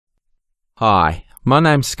Hi, my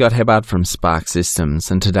name's Scott Hebbard from Sparx Systems,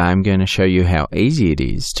 and today I'm going to show you how easy it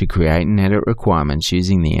is to create and edit requirements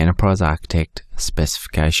using the Enterprise Architect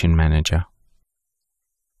Specification Manager.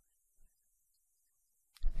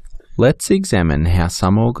 Let's examine how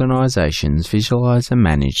some organizations visualize and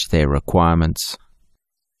manage their requirements.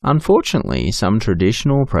 Unfortunately, some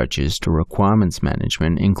traditional approaches to requirements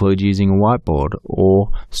management include using a whiteboard or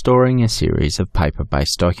storing a series of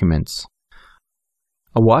paper-based documents.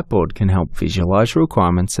 A whiteboard can help visualize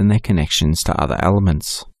requirements and their connections to other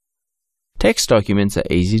elements. Text documents are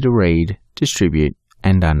easy to read, distribute,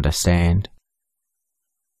 and understand.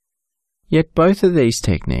 Yet both of these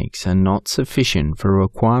techniques are not sufficient for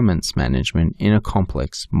requirements management in a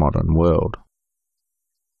complex modern world.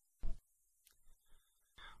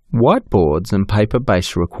 Whiteboards and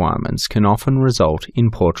paper-based requirements can often result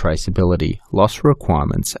in poor traceability, lost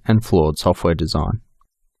requirements, and flawed software design.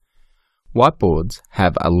 Whiteboards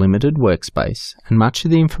have a limited workspace, and much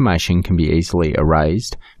of the information can be easily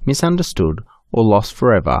erased, misunderstood, or lost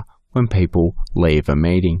forever when people leave a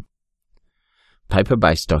meeting.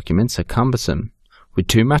 Paper-based documents are cumbersome, with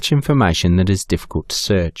too much information that is difficult to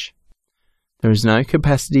search. There is no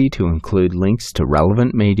capacity to include links to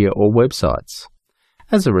relevant media or websites.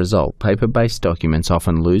 As a result, paper-based documents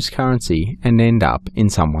often lose currency and end up in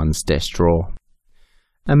someone's desk drawer.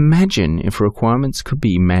 Imagine if requirements could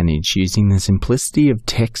be managed using the simplicity of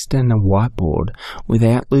text and a whiteboard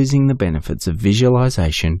without losing the benefits of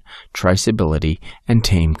visualization, traceability, and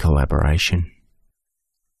team collaboration.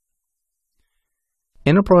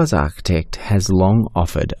 Enterprise Architect has long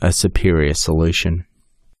offered a superior solution,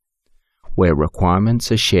 where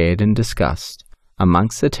requirements are shared and discussed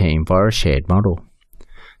amongst the team via a shared model.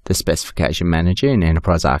 The Specification Manager in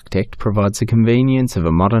Enterprise Architect provides the convenience of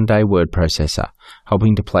a modern-day word processor,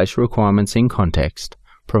 helping to place requirements in context,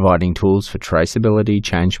 providing tools for traceability,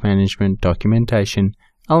 change management, documentation,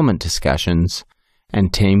 element discussions,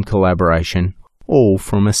 and team collaboration, all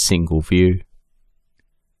from a single view.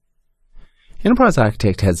 Enterprise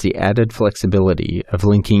Architect has the added flexibility of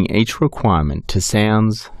linking each requirement to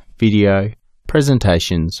sounds, video,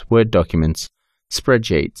 presentations, Word documents,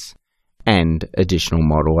 spreadsheets, and additional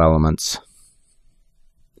model elements.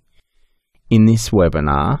 In this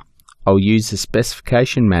webinar, I'll use the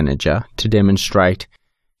Specification Manager to demonstrate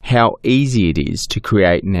how easy it is to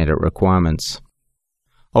create and edit requirements.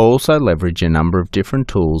 I'll also leverage a number of different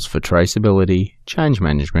tools for traceability, change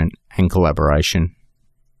management, and collaboration.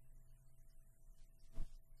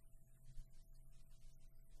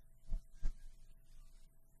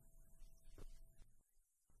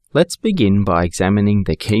 Let's begin by examining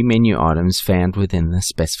the key menu items found within the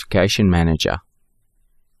Specification Manager.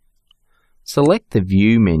 Select the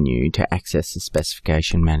View menu to access the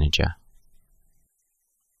Specification Manager.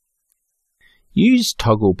 Use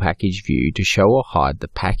Toggle Package View to show or hide the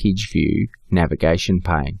Package View navigation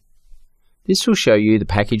pane. This will show you the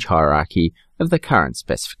package hierarchy of the current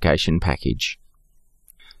specification package.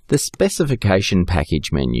 The Specification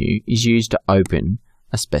Package menu is used to open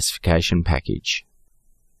a specification package.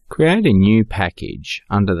 Create a new package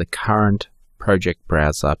under the current Project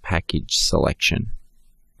Browser package selection.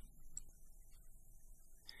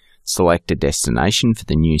 Select a destination for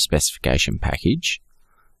the new specification package.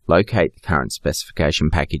 Locate the current specification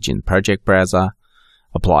package in the Project Browser.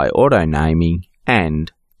 Apply auto naming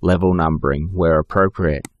and level numbering where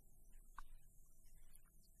appropriate.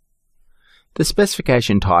 The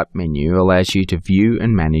Specification Type menu allows you to view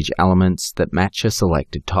and manage elements that match a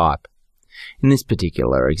selected type. In this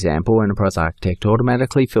particular example, Enterprise Architect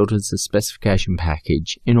automatically filters the specification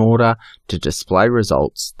package in order to display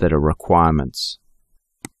results that are requirements.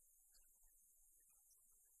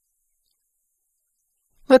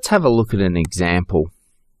 Let's have a look at an example.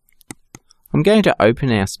 I'm going to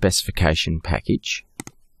open our specification package,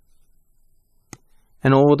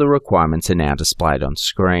 and all the requirements are now displayed on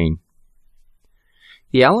screen.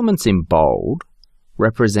 The elements in bold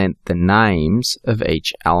represent the names of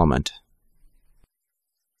each element.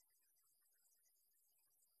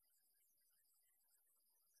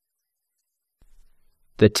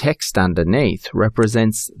 The text underneath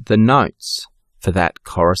represents the notes for that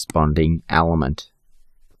corresponding element.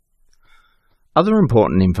 Other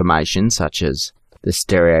important information such as the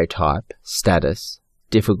stereotype, status,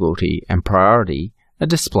 difficulty, and priority are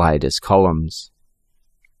displayed as columns.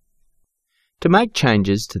 To make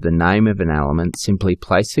changes to the name of an element, simply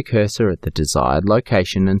place the cursor at the desired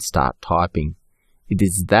location and start typing. It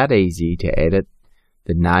is that easy to edit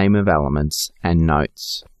the name of elements and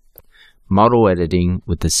notes. Model editing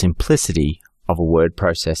with the simplicity of a word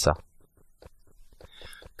processor.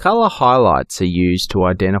 Color highlights are used to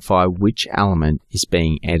identify which element is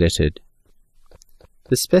being edited.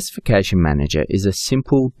 The Specification Manager is a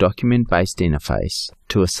simple document-based interface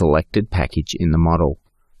to a selected package in the model,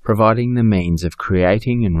 providing the means of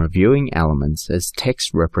creating and reviewing elements as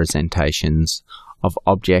text representations of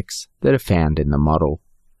objects that are found in the model.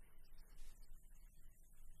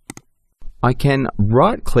 I can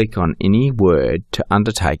right-click on any word to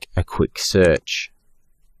undertake a quick search.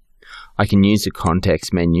 I can use the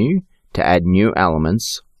context menu to add new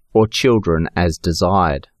elements or children as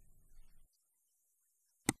desired.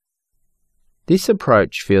 This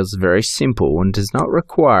approach feels very simple and does not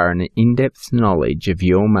require an in-depth knowledge of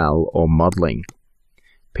UML or modeling.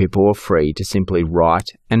 People are free to simply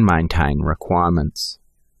write and maintain requirements.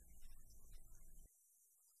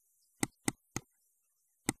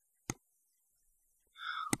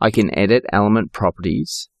 I can edit element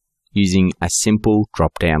properties using a simple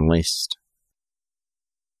drop-down list.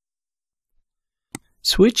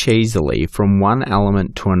 Switch easily from one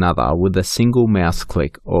element to another with a single mouse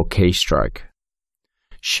click or keystroke.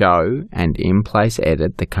 Show and in-place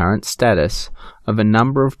edit the current status of a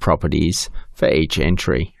number of properties for each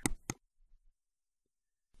entry.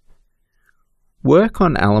 Work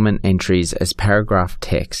on element entries as paragraph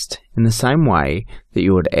text in the same way that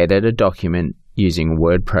you would edit a document using a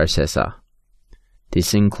word processor.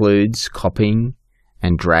 This includes copying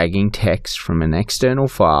and dragging text from an external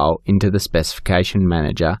file into the Specification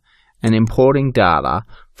Manager and importing data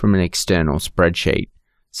from an external spreadsheet,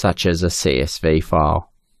 such as a CSV file.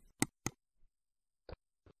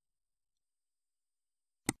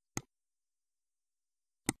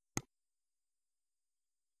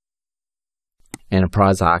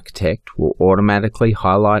 Enterprise Architect will automatically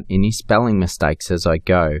highlight any spelling mistakes as I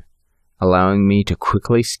go, allowing me to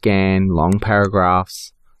quickly scan long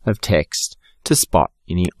paragraphs of text to spot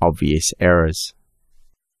any obvious errors.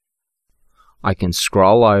 I can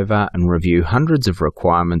scroll over and review hundreds of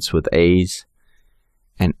requirements with ease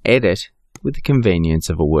and edit with the convenience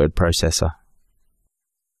of a word processor.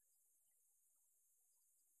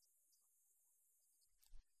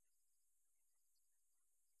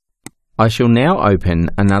 I shall now open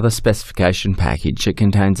another specification package that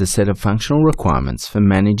contains a set of functional requirements for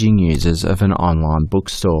managing users of an online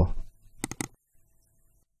bookstore.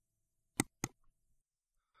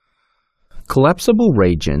 Collapsible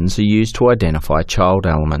regions are used to identify child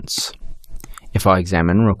elements. If I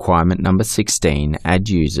examine requirement number 16, Add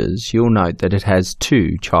Users, you'll note that it has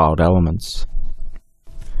 2 child elements.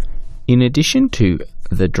 In addition to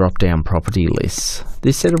the drop-down property lists,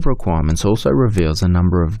 this set of requirements also reveals a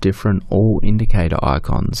number of different all-indicator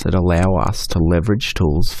icons that allow us to leverage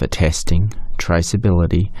tools for testing,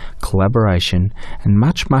 traceability, collaboration, and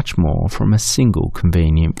much more from a single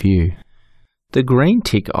convenient view. The green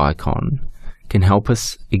tick icon can help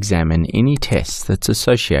us examine any test that's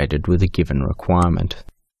associated with a given requirement.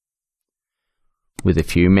 With a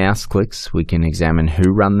few mouse clicks, we can examine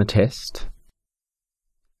who ran the test,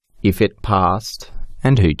 if it passed,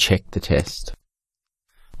 and who checked the test.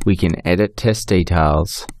 We can edit test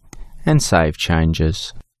details and save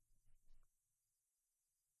changes.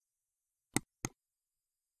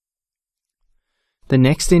 The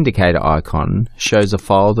next indicator icon shows a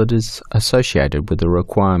file that is associated with the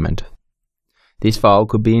requirement. This file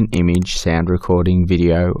could be an image, sound recording,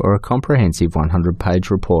 video, or a comprehensive 100-page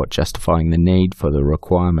report justifying the need for the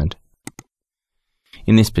requirement.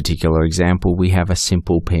 In this particular example, we have a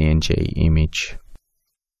simple PNG image.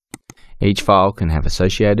 Each file can have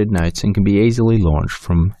associated notes and can be easily launched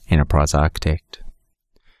from Enterprise Architect.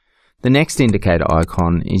 The next indicator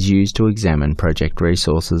icon is used to examine project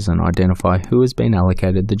resources and identify who has been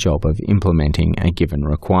allocated the job of implementing a given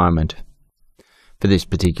requirement. For this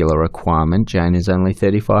particular requirement, Jane is only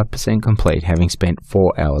 35% complete, having spent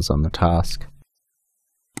 4 hours on the task.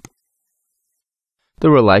 The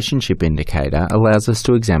relationship indicator allows us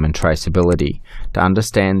to examine traceability to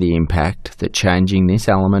understand the impact that changing this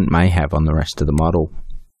element may have on the rest of the model.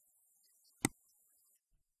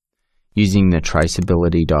 Using the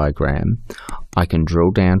traceability diagram, I can drill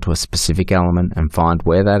down to a specific element and find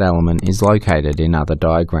where that element is located in other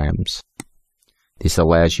diagrams. This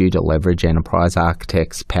allows you to leverage Enterprise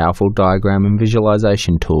Architect's powerful diagram and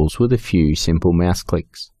visualization tools with a few simple mouse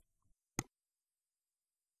clicks.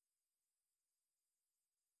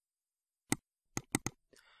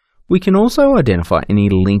 We can also identify any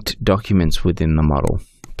linked documents within the model.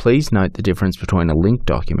 Please note the difference between a linked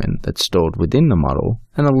document that's stored within the model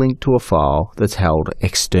and a link to a file that's held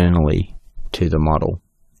externally to the model.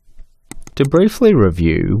 To briefly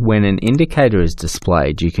review, when an indicator is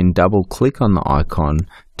displayed, you can double-click on the icon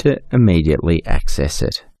to immediately access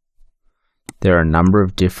it. There are a number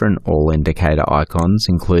of different all-indicator icons,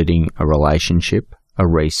 including a relationship, a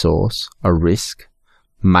resource, a risk,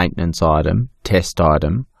 maintenance item, test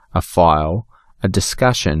item, a file, a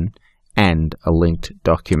discussion, and a linked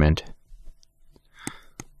document.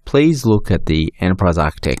 Please look at the Enterprise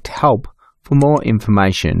Architect Help for more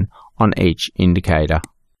information on each indicator.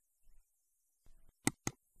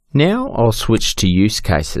 Now I'll switch to use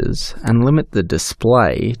cases and limit the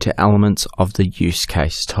display to elements of the use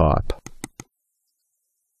case type.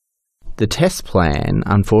 The test plan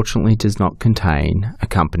unfortunately does not contain a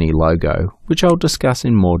company logo, which I'll discuss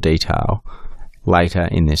in more detail later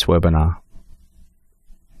in this webinar.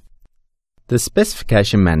 The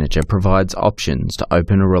Specification Manager provides options to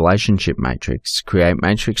open a relationship matrix, create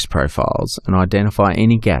matrix profiles, and identify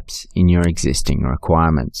any gaps in your existing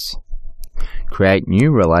requirements. Create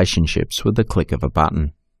new relationships with the click of a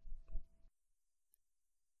button.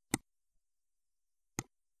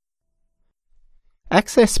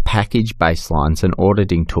 Access package baselines and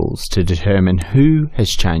auditing tools to determine who has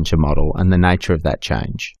changed a model and the nature of that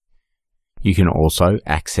change. You can also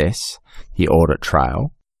access the audit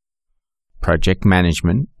trail, project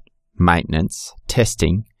management, maintenance,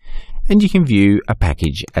 testing, and you can view a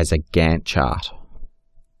package as a Gantt chart.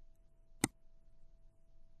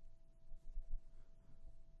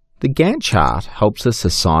 The Gantt chart helps us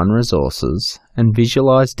assign resources and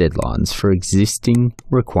visualize deadlines for existing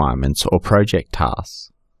requirements or project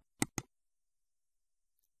tasks.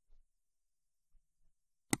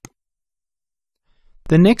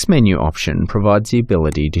 The next menu option provides the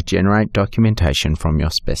ability to generate documentation from your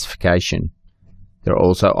specification. There are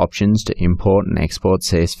also options to import and export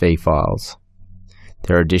CSV files.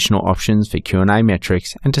 There are additional options for Q&A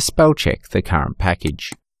metrics and to spell check the current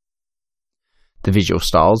package. The Visual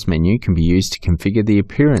Styles menu can be used to configure the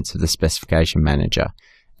appearance of the Specification Manager,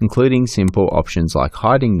 including simple options like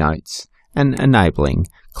hiding notes and enabling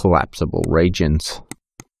collapsible regions.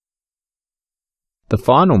 The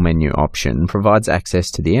final menu option provides access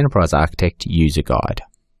to the Enterprise Architect User Guide.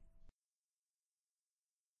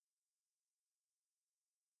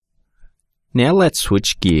 Now let's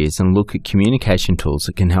switch gears and look at communication tools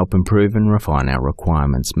that can help improve and refine our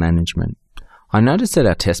requirements management. I notice that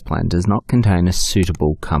our test plan does not contain a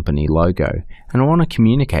suitable company logo, and I want to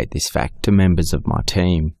communicate this fact to members of my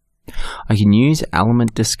team. I can use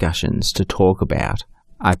element discussions to talk about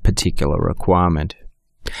a particular requirement.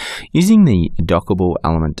 Using the dockable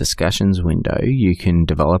element discussions window, you can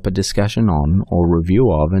develop a discussion on or review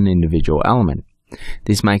of an individual element.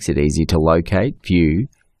 This makes it easy to locate, view,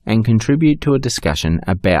 and contribute to a discussion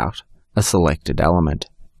about a selected element.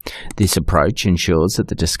 This approach ensures that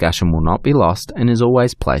the discussion will not be lost and is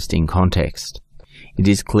always placed in context. It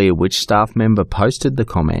is clear which staff member posted the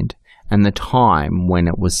comment and the time when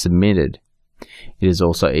it was submitted. It is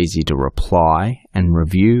also easy to reply and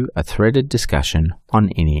review a threaded discussion on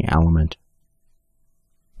any element.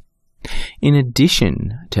 In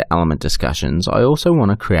addition to element discussions, I also want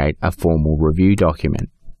to create a formal review document.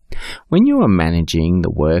 When you are managing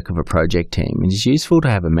the work of a project team, it is useful to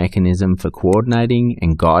have a mechanism for coordinating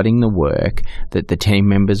and guiding the work that the team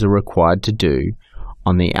members are required to do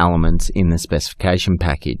on the elements in the specification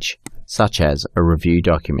package, such as a review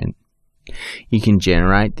document. You can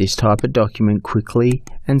generate this type of document quickly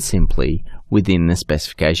and simply within the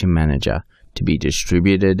Specification Manager to be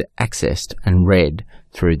distributed, accessed, and read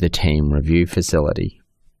through the team review facility.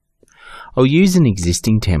 I'll use an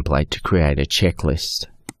existing template to create a checklist.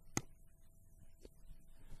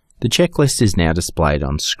 The checklist is now displayed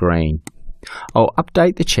on screen. I'll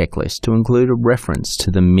update the checklist to include a reference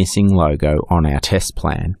to the missing logo on our test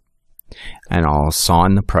plan, and I'll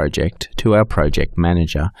assign the project to our project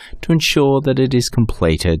manager to ensure that it is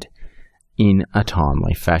completed in a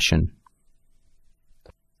timely fashion.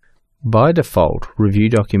 By default, review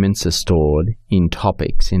documents are stored in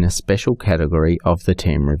topics in a special category of the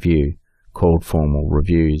team review called Formal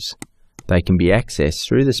Reviews. They can be accessed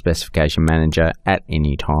through the Specification Manager at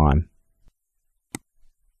any time.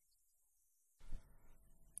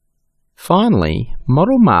 Finally,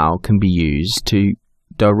 Model Mail can be used to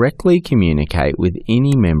directly communicate with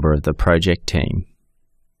any member of the project team.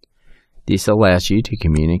 This allows you to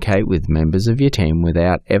communicate with members of your team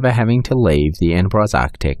without ever having to leave the Enterprise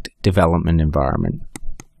Architect development environment.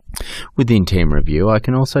 Within Team Review, I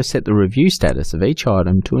can also set the review status of each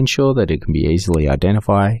item to ensure that it can be easily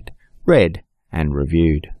identified, read, and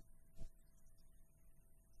reviewed.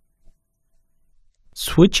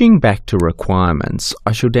 Switching back to requirements,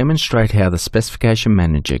 I shall demonstrate how the Specification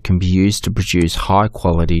Manager can be used to produce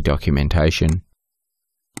high-quality documentation.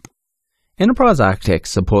 Enterprise Architect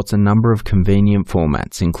supports a number of convenient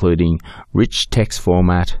formats, including rich text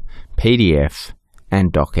format, PDF,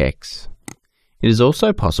 and docx. It is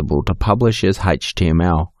also possible to publish as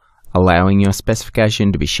HTML, allowing your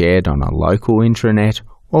specification to be shared on a local intranet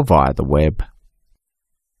or via the web.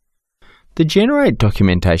 The Generate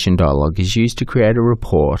Documentation dialog is used to create a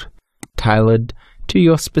report tailored to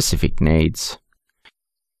your specific needs.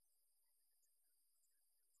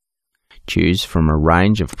 Choose from a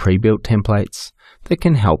range of pre-built templates that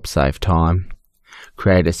can help save time.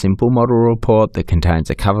 Create a simple model report that contains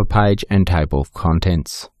a cover page and table of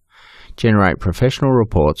contents. Generate professional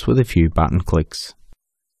reports with a few button clicks.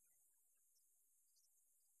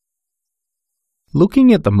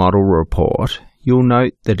 Looking at the model report, you'll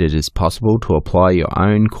note that it is possible to apply your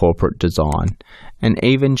own corporate design and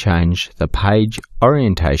even change the page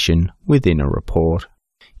orientation within a report.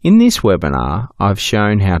 In this webinar, I've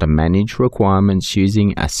shown how to manage requirements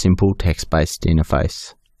using a simple text-based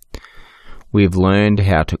interface. We've learned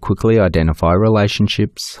how to quickly identify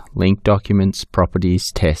relationships, link documents,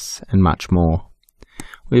 properties, tests, and much more.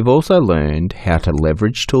 We've also learned how to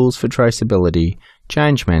leverage tools for traceability,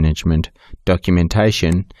 change management,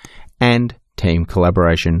 documentation, and team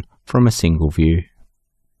collaboration from a single view.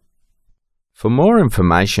 For more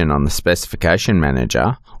information on the Specification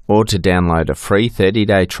Manager, or to download a free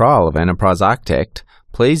 30-day trial of Enterprise Architect,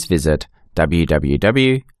 please visit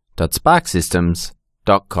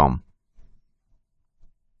www.sparxsystems.com.